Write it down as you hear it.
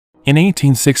In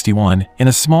 1861, in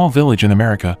a small village in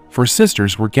America, 4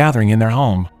 sisters were gathering in their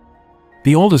home.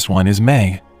 The oldest one is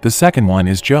Meg, the second one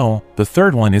is Jo, the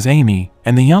third one is Amy,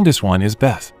 and the youngest one is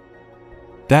Beth.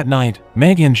 That night,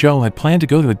 Meg and Jo had planned to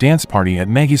go to a dance party at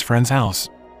Maggie's friend's house.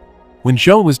 When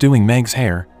Jo was doing Meg's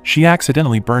hair, she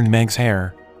accidentally burned Meg's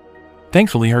hair.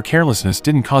 Thankfully, her carelessness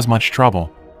didn't cause much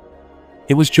trouble.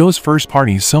 It was Jo's first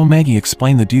party, so Maggie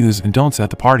explained the do's and don'ts at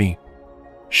the party.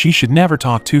 She should never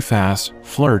talk too fast,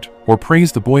 flirt, or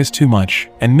praise the boys too much,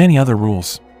 and many other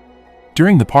rules.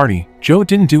 During the party, Jo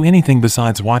didn't do anything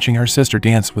besides watching her sister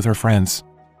dance with her friends.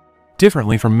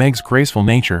 Differently from Meg's graceful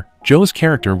nature, Jo's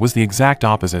character was the exact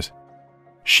opposite.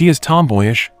 She is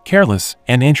tomboyish, careless,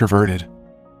 and introverted.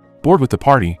 Bored with the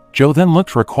party, Jo then looked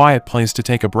for a quiet place to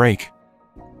take a break.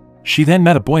 She then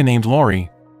met a boy named Laurie.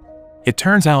 It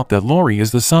turns out that Laurie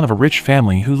is the son of a rich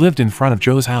family who lived in front of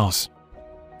Jo's house.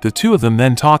 The two of them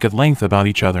then talk at length about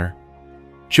each other.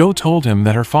 Jo told him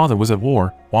that her father was at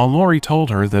war, while Laurie told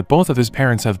her that both of his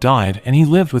parents have died and he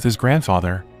lived with his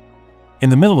grandfather. In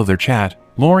the middle of their chat,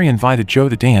 Laurie invited Jo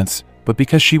to dance, but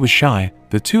because she was shy,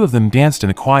 the two of them danced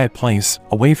in a quiet place,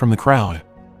 away from the crowd.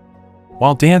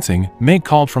 While dancing, Meg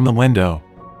called from the window.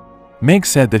 Meg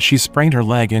said that she sprained her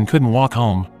leg and couldn't walk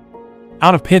home.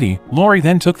 Out of pity, Laurie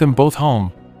then took them both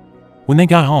home. When they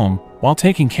got home, while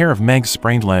taking care of Meg's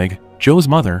sprained leg, Jo's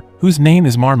mother, whose name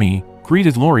is Marmee,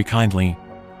 greeted Laurie kindly.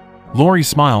 Laurie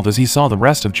smiled as he saw the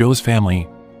rest of Jo's family.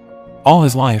 All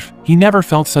his life, he never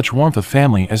felt such warmth of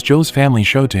family as Jo's family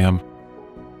showed to him.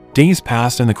 Days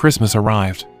passed and the Christmas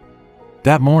arrived.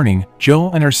 That morning, Jo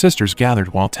and her sisters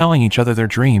gathered while telling each other their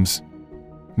dreams.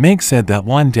 Meg said that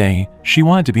one day, she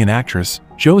wanted to be an actress,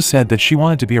 Jo said that she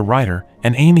wanted to be a writer,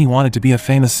 and Amy wanted to be a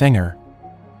famous singer.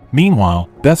 Meanwhile,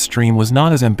 Beth's dream was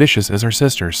not as ambitious as her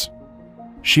sister's.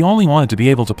 She only wanted to be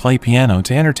able to play piano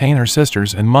to entertain her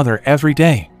sisters and mother every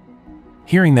day.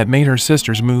 Hearing that made her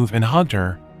sisters move and hugged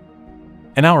her.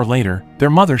 An hour later, their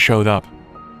mother showed up.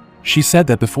 She said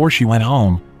that before she went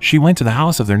home, she went to the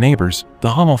house of their neighbors,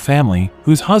 the Hummel family,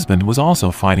 whose husband was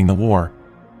also fighting the war.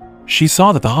 She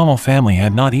saw that the Hummel family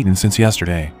had not eaten since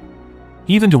yesterday.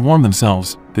 Even to warm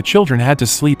themselves, the children had to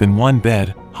sleep in one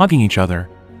bed, hugging each other.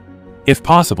 If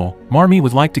possible, Marmee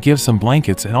would like to give some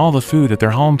blankets and all the food at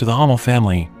their home to the Hummel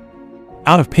family.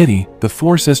 Out of pity, the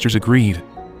 4 sisters agreed.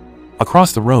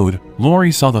 Across the road,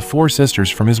 Laurie saw the 4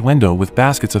 sisters from his window with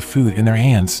baskets of food in their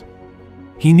hands.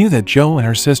 He knew that Jo and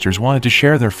her sisters wanted to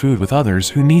share their food with others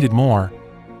who needed more.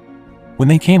 When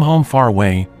they came home far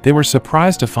away, they were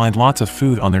surprised to find lots of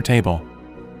food on their table.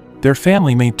 Their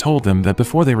family maid told them that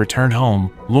before they returned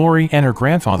home, Laurie and her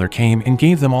grandfather came and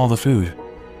gave them all the food.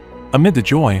 Amid the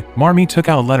joy, Marmee took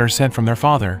out a letter sent from their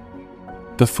father.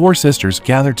 The 4 sisters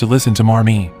gathered to listen to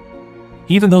Marmee.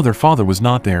 Even though their father was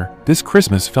not there, this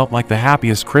Christmas felt like the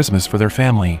happiest Christmas for their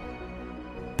family.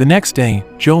 The next day,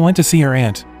 Jo went to see her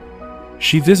aunt.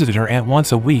 She visited her aunt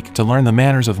once a week to learn the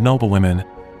manners of noblewomen.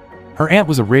 Her aunt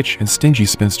was a rich and stingy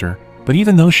spinster, but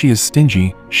even though she is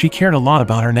stingy, she cared a lot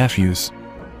about her nephews.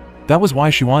 That was why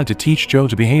she wanted to teach Jo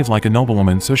to behave like a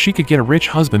noblewoman so she could get a rich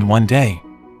husband one day.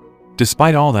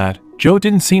 Despite all that, Jo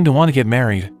didn't seem to want to get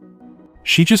married.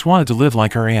 She just wanted to live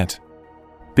like her aunt.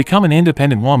 Become an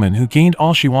independent woman who gained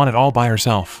all she wanted all by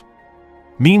herself.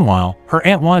 Meanwhile, her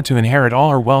aunt wanted to inherit all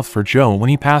her wealth for Jo when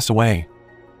he passed away.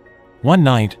 One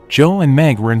night, Jo and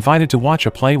Meg were invited to watch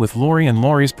a play with Laurie and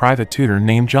Laurie's private tutor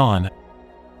named John.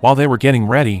 While they were getting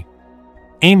ready,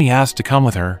 Amy asked to come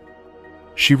with her.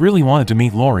 She really wanted to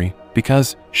meet Laurie,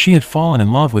 because she had fallen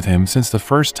in love with him since the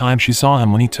first time she saw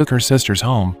him when he took her sisters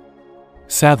home.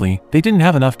 Sadly, they didn't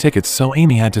have enough tickets, so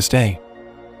Amy had to stay.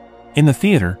 In the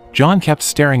theater, John kept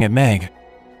staring at Meg.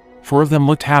 4 of them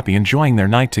looked happy enjoying their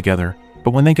night together,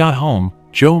 but when they got home,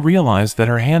 Jo realized that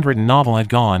her handwritten novel had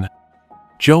gone.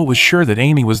 Jo was sure that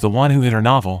Amy was the one who hid her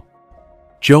novel.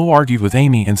 Jo argued with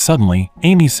Amy and suddenly,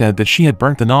 Amy said that she had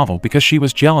burnt the novel because she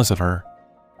was jealous of her.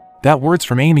 That words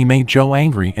from Amy made Jo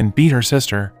angry and beat her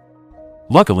sister.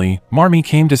 Luckily, Marmee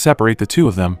came to separate the two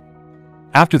of them.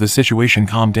 After the situation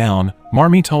calmed down,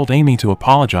 Marmee told Amy to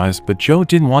apologize, but Jo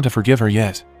didn't want to forgive her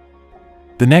yet.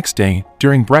 The next day,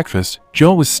 during breakfast,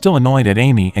 Jo was still annoyed at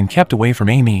Amy and kept away from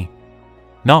Amy.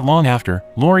 Not long after,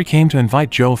 Laurie came to invite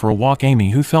Jo for a walk.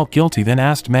 Amy, who felt guilty, then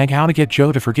asked Meg how to get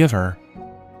Jo to forgive her.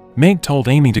 Meg told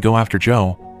Amy to go after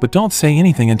Jo, but don't say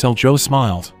anything until Jo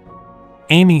smiled.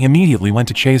 Amy immediately went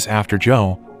to chase after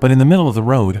Jo, but in the middle of the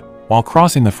road, while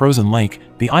crossing the frozen lake,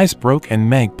 the ice broke and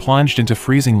Meg plunged into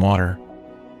freezing water.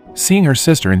 Seeing her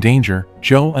sister in danger,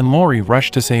 Jo and Laurie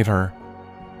rushed to save her.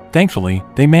 Thankfully,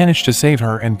 they managed to save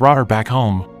her and brought her back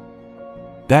home.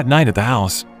 That night at the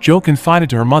house, Jo confided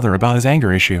to her mother about his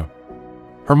anger issue.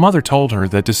 Her mother told her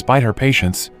that despite her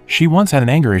patience, she once had an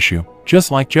anger issue,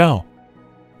 just like Joe.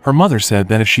 Her mother said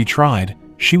that if she tried,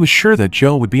 she was sure that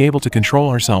Joe would be able to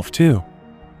control herself too.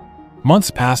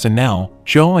 Months passed and now,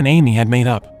 Joe and Amy had made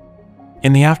up.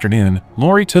 In the afternoon,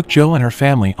 Lori took Joe and her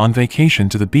family on vacation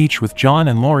to the beach with John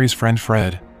and Lori's friend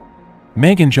Fred.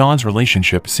 Meg and John's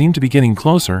relationship seemed to be getting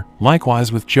closer,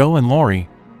 likewise with Joe and Lori.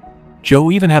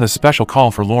 Joe even had a special call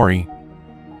for Lori.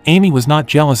 Amy was not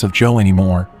jealous of Joe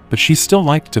anymore, but she still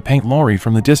liked to paint Lori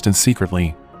from the distance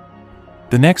secretly.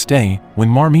 The next day, when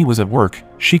Marmee was at work,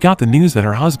 she got the news that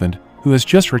her husband, who has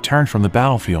just returned from the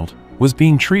battlefield, was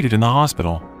being treated in the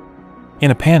hospital.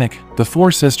 In a panic, the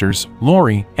four sisters,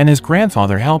 Lori, and his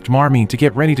grandfather helped Marmee to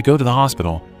get ready to go to the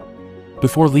hospital.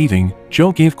 Before leaving,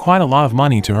 Joe gave quite a lot of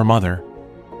money to her mother.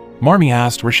 Marmee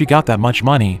asked where she got that much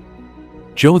money.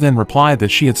 Joe then replied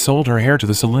that she had sold her hair to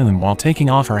the saloon while taking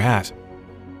off her hat.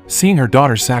 Seeing her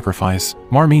daughter's sacrifice,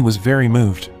 Marmee was very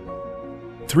moved.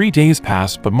 3 days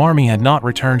passed, but Marmee had not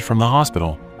returned from the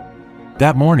hospital.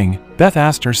 That morning, Beth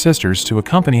asked her sisters to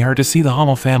accompany her to see the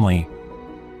Hummel family.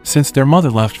 Since their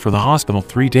mother left for the hospital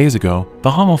 3 days ago,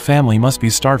 the Hummel family must be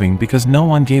starving because no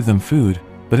one gave them food,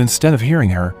 but instead of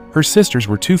hearing her, her sisters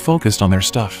were too focused on their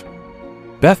stuff.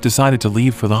 Beth decided to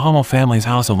leave for the Hummel family's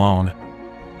house alone.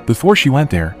 Before she went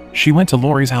there, she went to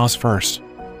Lori's house first.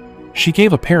 She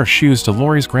gave a pair of shoes to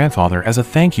Lori's grandfather as a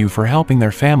thank you for helping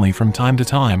their family from time to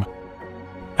time.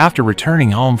 After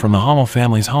returning home from the Hummel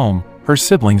family's home, her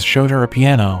siblings showed her a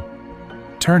piano.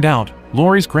 Turned out,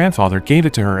 Lori's grandfather gave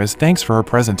it to her as thanks for her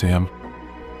present to him.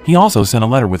 He also sent a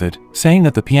letter with it, saying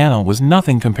that the piano was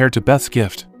nothing compared to Beth's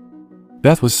gift.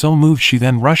 Beth was so moved she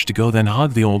then rushed to go then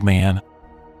hug the old man.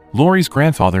 Lori's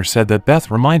grandfather said that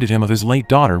Beth reminded him of his late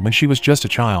daughter when she was just a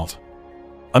child.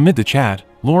 Amid the chat,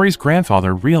 Lori's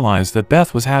grandfather realized that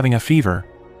Beth was having a fever.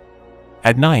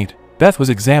 At night, Beth was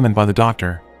examined by the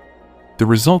doctor. The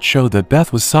results showed that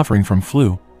Beth was suffering from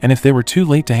flu, and if they were too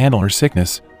late to handle her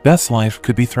sickness, Beth's life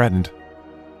could be threatened.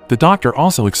 The doctor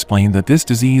also explained that this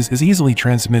disease is easily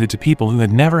transmitted to people who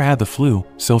had never had the flu,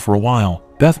 so for a while,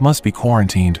 Beth must be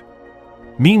quarantined.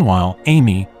 Meanwhile,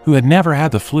 Amy, who had never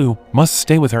had the flu, must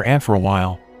stay with her aunt for a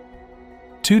while.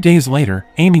 2 days later,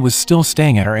 Amy was still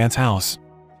staying at her aunt's house.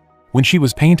 When she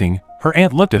was painting, her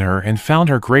aunt looked at her and found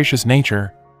her gracious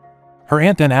nature. Her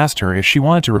aunt then asked her if she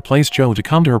wanted to replace Joe to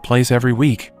come to her place every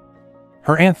week.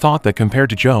 Her aunt thought that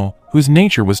compared to Joe, whose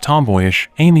nature was tomboyish,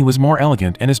 Amy was more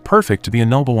elegant and is perfect to be a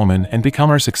noblewoman and become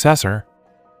her successor.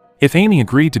 If Amy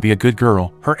agreed to be a good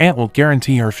girl, her aunt will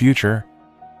guarantee her future.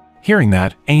 Hearing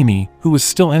that, Amy, who was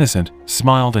still innocent,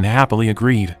 smiled and happily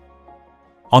agreed.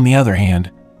 On the other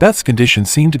hand, Beth's condition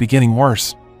seemed to be getting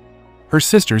worse. Her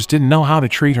sisters didn't know how to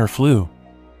treat her flu.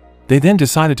 They then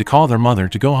decided to call their mother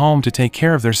to go home to take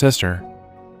care of their sister.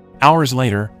 Hours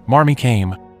later, Marmee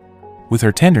came. With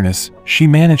her tenderness, she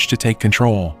managed to take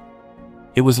control.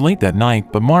 It was late that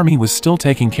night, but Marmee was still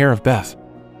taking care of Beth.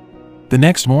 The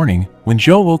next morning, when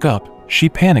Joe woke up, she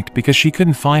panicked because she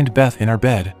couldn't find Beth in her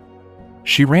bed.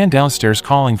 She ran downstairs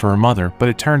calling for her mother, but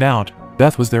it turned out,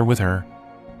 Beth was there with her.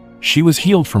 She was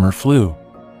healed from her flu.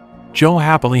 Joe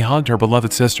happily hugged her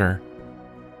beloved sister.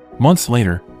 Months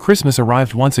later, Christmas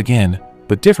arrived once again,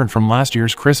 but different from last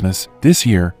year's Christmas. This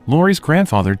year, Lori's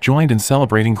grandfather joined in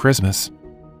celebrating Christmas.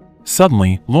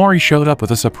 Suddenly, Lori showed up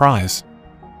with a surprise.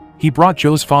 He brought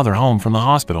Joe's father home from the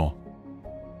hospital.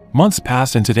 Months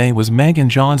passed and today was Meg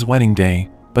and John's wedding day,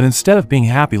 but instead of being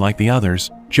happy like the others,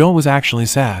 Joe was actually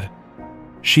sad.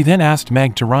 She then asked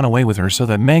Meg to run away with her so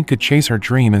that Meg could chase her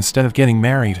dream instead of getting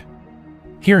married.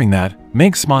 Hearing that,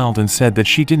 Meg smiled and said that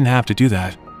she didn't have to do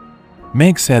that.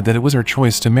 Meg said that it was her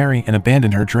choice to marry and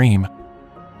abandon her dream.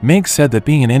 Meg said that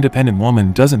being an independent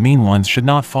woman doesn't mean one should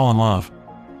not fall in love.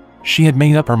 She had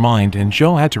made up her mind and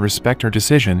Joe had to respect her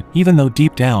decision, even though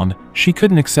deep down, she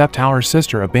couldn't accept how her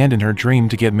sister abandoned her dream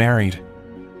to get married.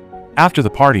 After the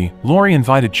party, Lori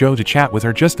invited Joe to chat with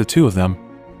her, just the two of them.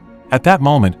 At that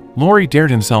moment, Lori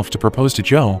dared himself to propose to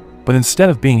Joe, but instead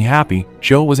of being happy,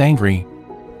 Joe was angry.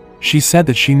 She said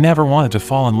that she never wanted to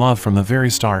fall in love from the very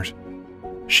start.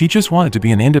 She just wanted to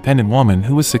be an independent woman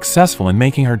who was successful in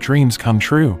making her dreams come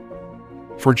true.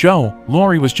 For Joe,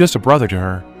 Lori was just a brother to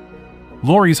her.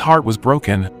 Lori's heart was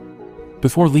broken.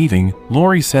 Before leaving,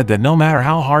 Lori said that no matter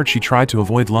how hard she tried to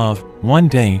avoid love, one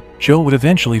day, Joe would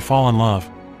eventually fall in love.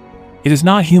 It is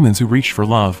not humans who reach for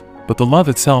love, but the love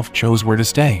itself chose where to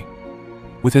stay.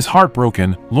 With his heart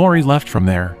broken, Lori left from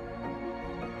there.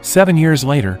 7 years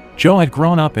later, Joe had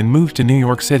grown up and moved to New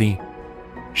York City.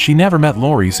 She never met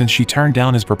Lori since she turned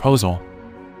down his proposal.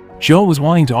 Joe was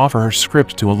wanting to offer her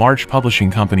script to a large publishing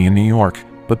company in New York,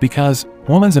 but because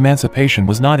woman's emancipation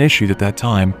was not issued at that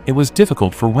time, it was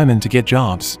difficult for women to get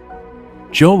jobs.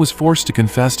 Jo was forced to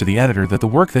confess to the editor that the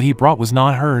work that he brought was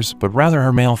not hers, but rather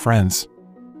her male friend's.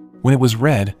 When it was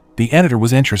read, the editor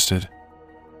was interested.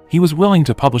 He was willing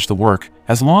to publish the work,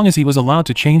 as long as he was allowed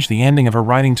to change the ending of her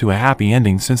writing to a happy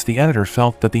ending, since the editor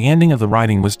felt that the ending of the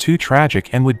writing was too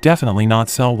tragic and would definitely not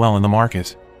sell well in the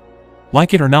market.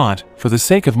 Like it or not, for the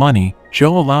sake of money,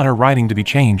 Jo allowed her writing to be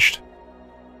changed.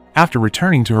 After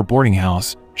returning to her boarding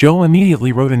house, Jo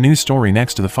immediately wrote a new story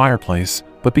next to the fireplace,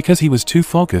 but because he was too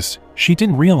focused, she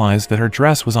didn't realize that her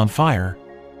dress was on fire.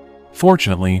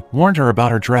 Fortunately, warned her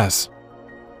about her dress.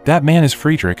 That man is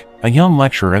Friedrich, a young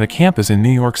lecturer at a campus in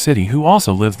New York City who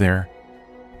also lived there.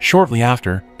 Shortly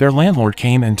after, their landlord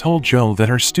came and told Jo that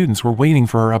her students were waiting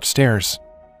for her upstairs.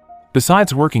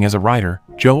 Besides working as a writer,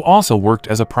 Jo also worked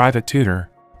as a private tutor.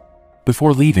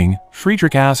 Before leaving,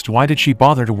 Friedrich asked why did she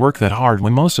bother to work that hard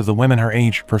when most of the women her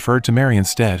age preferred to marry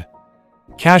instead.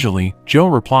 Casually, Jo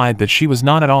replied that she was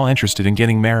not at all interested in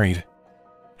getting married.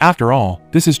 After all,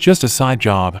 this is just a side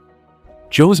job.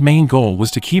 Jo's main goal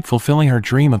was to keep fulfilling her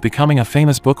dream of becoming a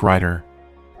famous book writer.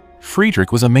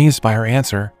 Friedrich was amazed by her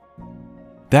answer.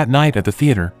 That night at the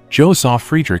theater, Jo saw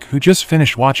Friedrich, who just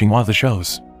finished watching one of the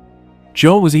shows.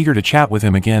 Jo was eager to chat with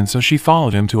him again, so she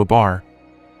followed him to a bar.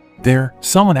 There,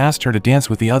 someone asked her to dance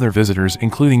with the other visitors,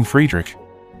 including Friedrich.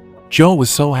 Jo was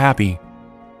so happy.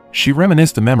 She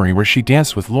reminisced the memory where she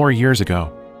danced with Lori years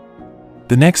ago.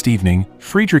 The next evening,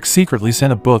 Friedrich secretly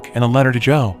sent a book and a letter to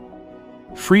Jo.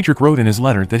 Friedrich wrote in his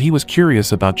letter that he was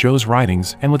curious about Jo's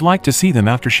writings and would like to see them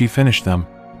after she finished them.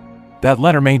 That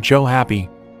letter made Jo happy.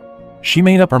 She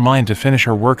made up her mind to finish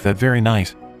her work that very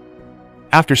night.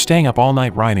 After staying up all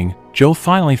night writing, Jo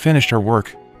finally finished her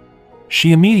work.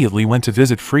 She immediately went to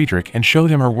visit Friedrich and showed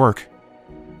him her work.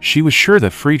 She was sure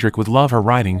that Friedrich would love her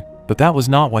writing, but that was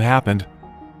not what happened.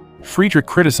 Friedrich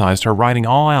criticized her writing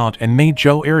all out and made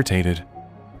Jo irritated.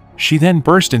 She then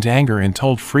burst into anger and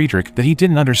told Friedrich that he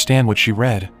didn't understand what she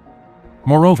read.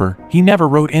 Moreover, he never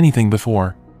wrote anything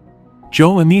before.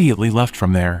 Jo immediately left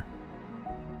from there.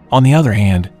 On the other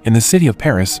hand, in the city of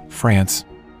Paris, France,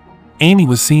 Amy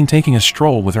was seen taking a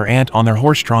stroll with her aunt on their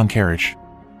horse-drawn carriage.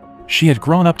 She had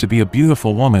grown up to be a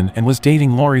beautiful woman and was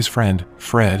dating Lori's friend,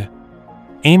 Fred.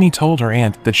 Amy told her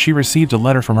aunt that she received a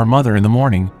letter from her mother in the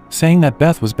morning, saying that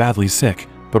Beth was badly sick,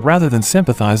 but rather than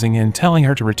sympathizing and telling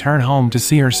her to return home to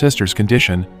see her sister's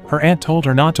condition, her aunt told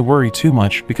her not to worry too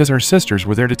much because her sisters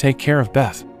were there to take care of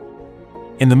Beth.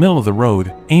 In the middle of the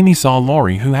road, Amy saw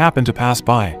Lori, who happened to pass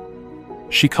by.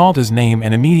 She called his name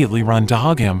and immediately ran to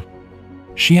hug him.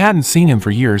 She hadn't seen him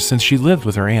for years since she lived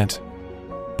with her aunt.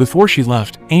 Before she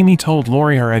left, Amy told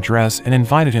Lori her address and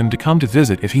invited him to come to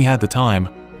visit if he had the time.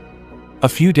 A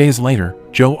few days later,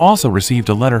 Jo also received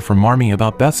a letter from Marmee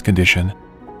about Beth's condition.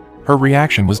 Her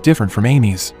reaction was different from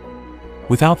Amy's.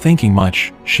 Without thinking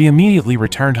much, she immediately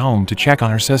returned home to check on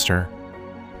her sister.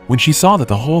 When she saw that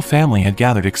the whole family had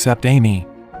gathered except Amy,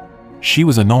 she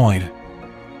was annoyed.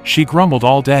 She grumbled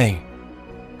all day.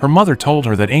 Her mother told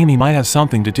her that Amy might have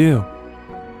something to do.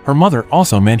 Her mother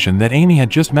also mentioned that Amy had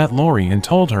just met Lori and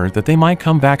told her that they might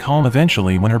come back home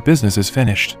eventually when her business is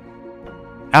finished.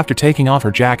 After taking off her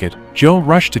jacket, Jo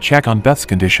rushed to check on Beth's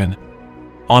condition.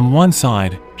 On one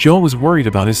side, Jo was worried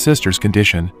about his sister's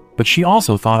condition, but she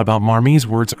also thought about Marmee's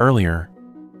words earlier.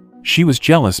 She was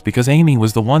jealous because Amy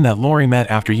was the one that Lori met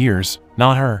after years,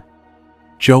 not her.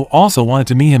 Jo also wanted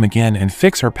to meet him again and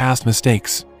fix her past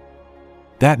mistakes.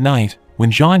 That night, when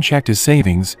John checked his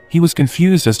savings, he was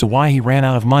confused as to why he ran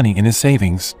out of money in his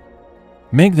savings.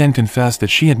 Meg then confessed that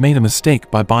she had made a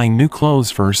mistake by buying new clothes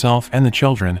for herself and the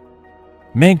children.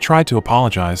 Meg tried to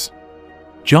apologize.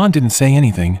 John didn't say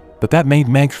anything, but that made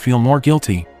Meg feel more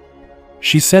guilty.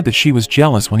 She said that she was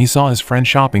jealous when he saw his friend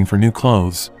shopping for new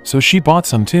clothes, so she bought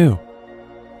some too.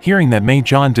 Hearing that made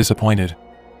John disappointed.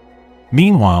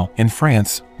 Meanwhile, in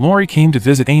France, Lori came to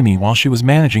visit Amy while she was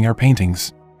managing her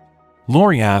paintings.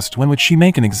 Lori asked when would she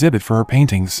make an exhibit for her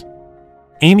paintings.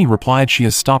 Amy replied she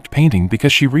has stopped painting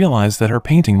because she realized that her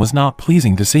painting was not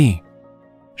pleasing to see.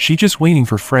 She's just waiting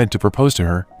for Fred to propose to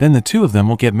her, then the two of them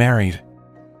will get married.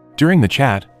 During the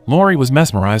chat, Lori was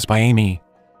mesmerized by Amy.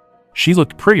 She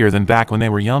looked prettier than back when they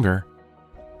were younger.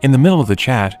 In the middle of the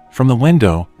chat, from the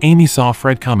window, Amy saw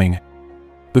Fred coming.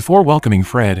 Before welcoming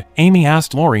Fred, Amy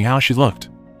asked Lori how she looked.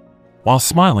 While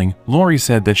smiling, Lori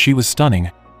said that she was stunning.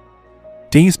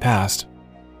 Days passed.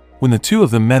 When the two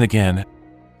of them met again,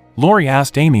 Lori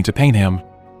asked Amy to paint him.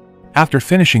 After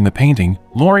finishing the painting,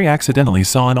 Lori accidentally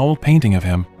saw an old painting of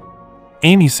him.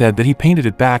 Amy said that he painted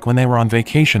it back when they were on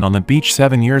vacation on the beach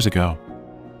 7 years ago.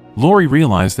 Lori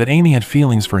realized that Amy had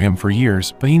feelings for him for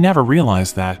years, but he never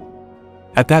realized that.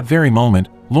 At that very moment,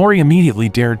 Lori immediately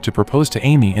dared to propose to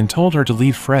Amy and told her to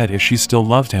leave Fred if she still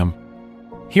loved him.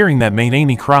 Hearing that made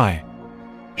Amy cry.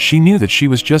 She knew that she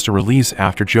was just a release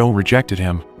after Joe rejected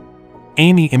him.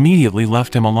 Amy immediately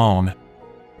left him alone.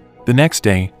 The next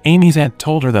day, Amy's aunt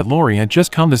told her that Lori had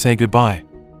just come to say goodbye.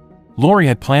 Lori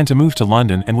had planned to move to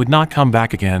London and would not come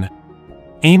back again.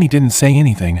 Amy didn't say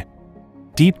anything.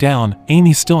 Deep down,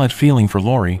 Amy still had feeling for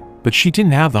Lori, but she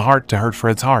didn't have the heart to hurt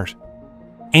Fred's heart.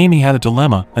 Amy had a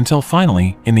dilemma until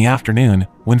finally, in the afternoon,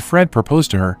 when Fred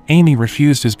proposed to her, Amy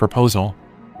refused his proposal.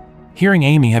 Hearing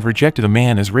Amy had rejected a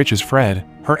man as rich as Fred,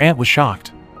 her aunt was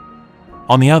shocked.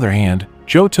 On the other hand,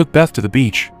 Joe took Beth to the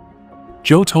beach.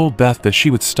 Joe told Beth that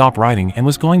she would stop writing and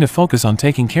was going to focus on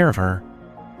taking care of her.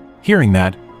 Hearing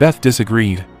that, Beth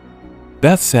disagreed.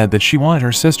 Beth said that she wanted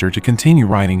her sister to continue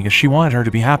writing if she wanted her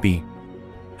to be happy.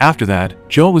 After that,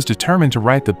 Joe was determined to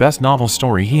write the best novel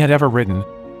story he had ever written.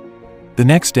 The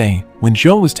next day, when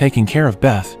Joe was taking care of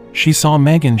Beth, she saw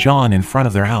Meg and John in front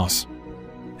of their house.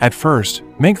 At first,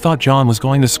 Meg thought John was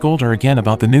going to scold her again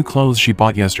about the new clothes she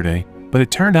bought yesterday, but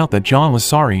it turned out that John was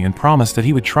sorry and promised that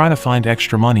he would try to find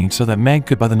extra money so that Meg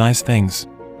could buy the nice things.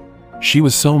 She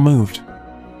was so moved.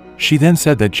 She then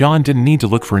said that John didn't need to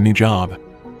look for a new job.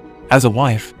 As a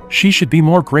wife, she should be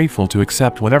more grateful to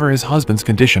accept whatever his husband's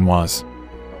condition was.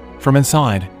 From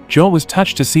inside, Joe was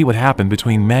touched to see what happened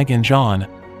between Meg and John.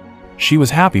 She was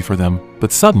happy for them,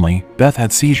 but suddenly, Beth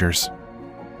had seizures.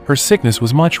 Her sickness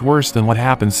was much worse than what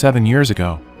happened 7 years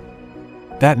ago.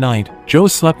 That night, Joe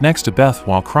slept next to Beth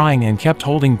while crying and kept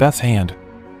holding Beth's hand.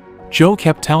 Joe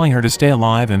kept telling her to stay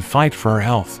alive and fight for her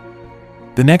health.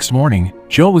 The next morning,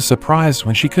 Joe was surprised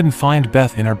when she couldn't find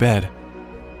Beth in her bed.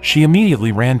 She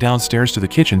immediately ran downstairs to the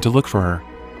kitchen to look for her.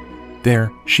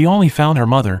 There, she only found her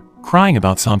mother, crying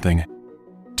about something.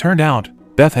 Turned out,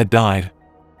 Beth had died.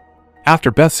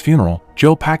 After Beth's funeral,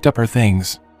 Joe packed up her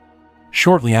things.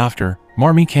 Shortly after,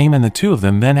 Marmee came and the two of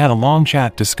them then had a long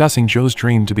chat discussing Joe's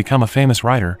dream to become a famous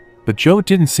writer, but Joe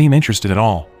didn't seem interested at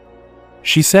all.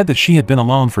 She said that she had been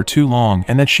alone for too long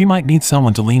and that she might need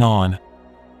someone to lean on.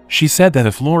 She said that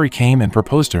if Lori came and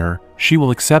proposed to her, she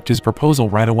will accept his proposal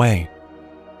right away.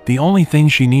 The only thing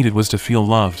she needed was to feel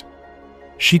loved.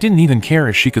 She didn't even care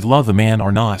if she could love the man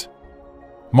or not.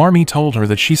 Marmee told her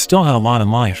that she still had a lot in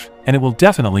life, and it will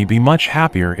definitely be much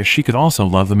happier if she could also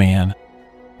love the man.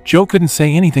 Joe couldn't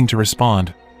say anything to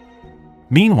respond.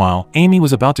 Meanwhile, Amy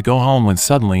was about to go home when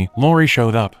suddenly, Lori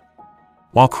showed up.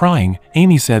 While crying,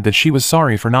 Amy said that she was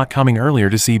sorry for not coming earlier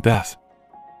to see Beth.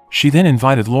 She then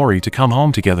invited Lori to come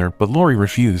home together, but Lori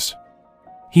refused.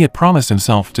 He had promised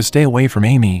himself to stay away from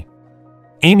Amy.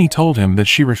 Amy told him that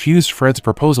she refused Fred's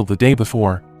proposal the day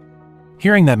before.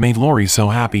 Hearing that made Lori so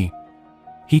happy.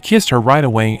 He kissed her right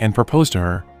away and proposed to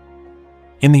her.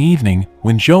 In the evening,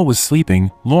 when Joe was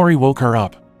sleeping, Lori woke her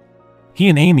up. He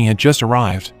and Amy had just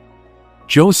arrived.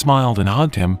 Joe smiled and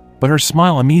hugged him, but her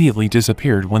smile immediately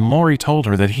disappeared when Lori told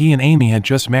her that he and Amy had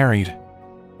just married.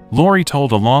 Lori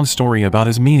told a long story about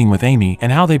his meeting with Amy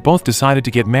and how they both decided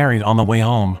to get married on the way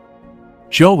home.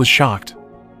 Joe was shocked.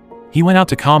 He went out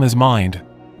to calm his mind.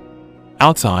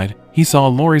 Outside, he saw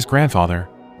Lori's grandfather.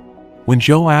 When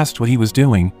Joe asked what he was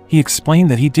doing, he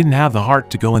explained that he didn't have the heart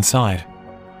to go inside.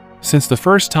 Since the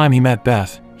first time he met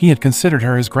Beth, he had considered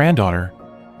her his granddaughter.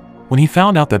 When he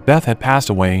found out that Beth had passed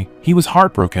away, he was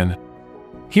heartbroken.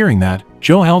 Hearing that,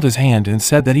 Joe held his hand and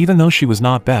said that even though she was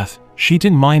not Beth, she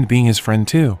didn't mind being his friend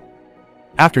too.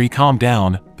 After he calmed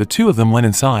down, the two of them went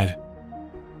inside.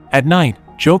 At night,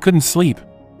 Joe couldn't sleep.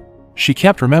 She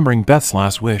kept remembering Beth's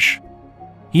last wish.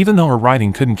 Even though her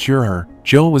writing couldn't cure her,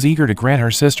 Joe was eager to grant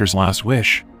her sister's last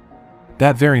wish.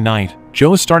 That very night,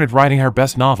 Joe started writing her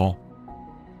best novel.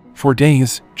 For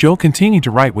days, Joe continued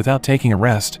to write without taking a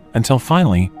rest, until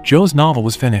finally, Joe's novel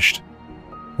was finished.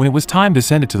 When it was time to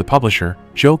send it to the publisher,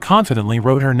 Joe confidently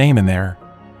wrote her name in there.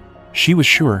 She was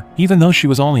sure, even though she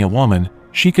was only a woman,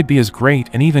 she could be as great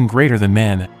and even greater than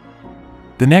men.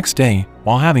 The next day,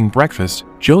 while having breakfast,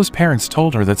 Joe's parents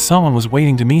told her that someone was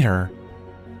waiting to meet her.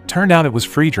 Turned out it was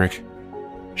Friedrich.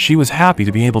 She was happy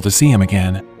to be able to see him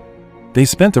again. They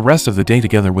spent the rest of the day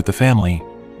together with the family.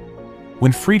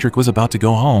 When Friedrich was about to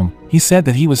go home, he said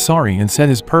that he was sorry and said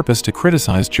his purpose to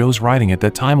criticize Joe's writing at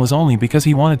that time was only because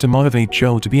he wanted to motivate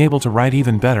Joe to be able to write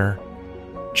even better.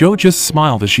 Joe just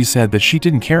smiled as she said that she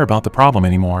didn't care about the problem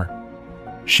anymore.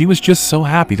 She was just so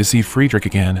happy to see Friedrich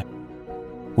again.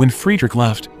 When Friedrich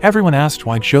left, everyone asked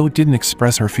why Joe didn't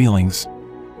express her feelings.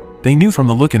 They knew from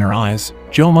the look in her eyes,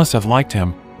 Joe must have liked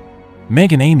him.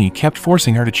 Meg and Amy kept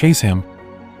forcing her to chase him.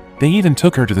 They even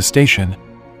took her to the station.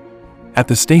 At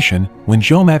the station, when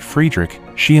Joe met Friedrich,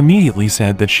 she immediately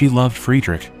said that she loved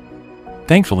Friedrich.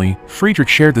 Thankfully, Friedrich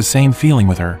shared the same feeling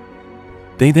with her.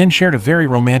 They then shared a very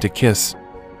romantic kiss.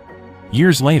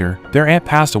 Years later, their aunt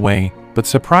passed away, but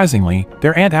surprisingly,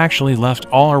 their aunt actually left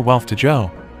all her wealth to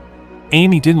Joe.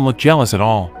 Amy didn't look jealous at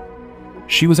all.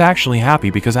 She was actually happy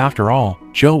because after all,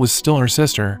 Joe was still her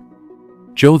sister.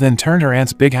 Joe then turned her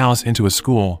aunt's big house into a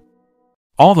school.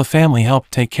 All the family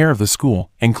helped take care of the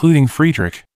school, including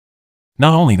Friedrich.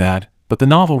 Not only that, but the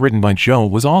novel written by Joe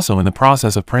was also in the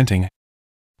process of printing.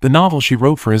 The novel she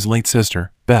wrote for his late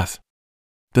sister, Beth.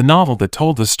 The novel that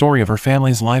told the story of her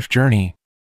family's life journey.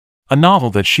 A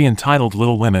novel that she entitled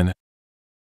Little Women.